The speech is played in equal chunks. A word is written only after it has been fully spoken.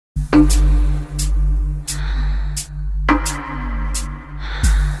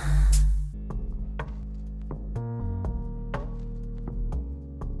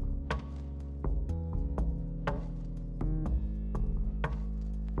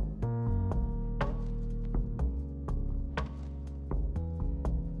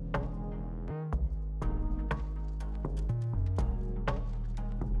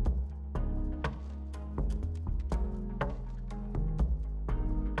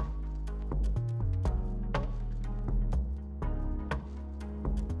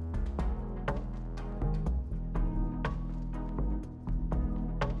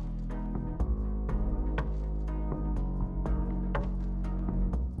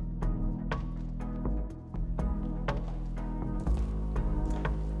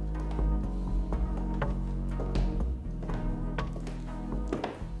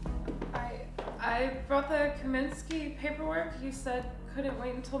I brought the Kaminsky paperwork you said couldn't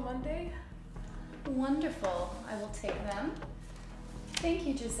wait until Monday. Wonderful. I will take them. Thank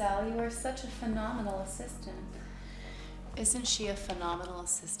you, Giselle. You are such a phenomenal assistant. Isn't she a phenomenal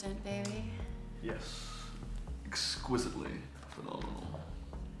assistant, baby? Yes. Exquisitely phenomenal.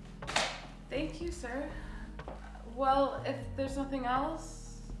 Thank you, sir. Well, if there's nothing else...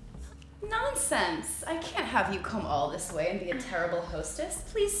 Nonsense! I can't have you come all this way and be a terrible hostess.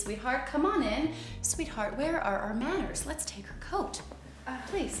 Please, sweetheart, come on in. Sweetheart, where are our manners? Let's take her coat.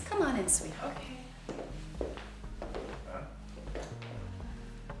 Please, come on in, sweetheart. Okay.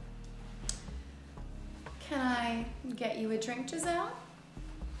 Can I get you a drink, Giselle?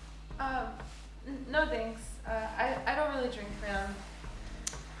 No thanks. I don't really drink,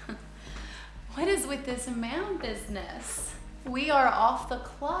 ma'am. What is with this man business? We are off the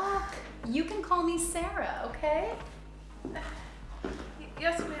clock. You can call me Sarah, okay?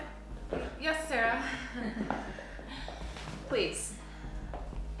 Yes, ma'am. Yes, Sarah. Please.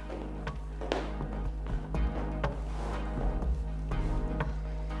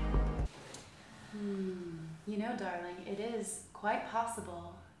 You know, darling, it is quite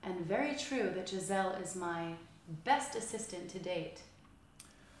possible and very true that Giselle is my best assistant to date.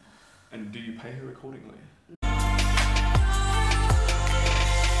 And do you pay her accordingly?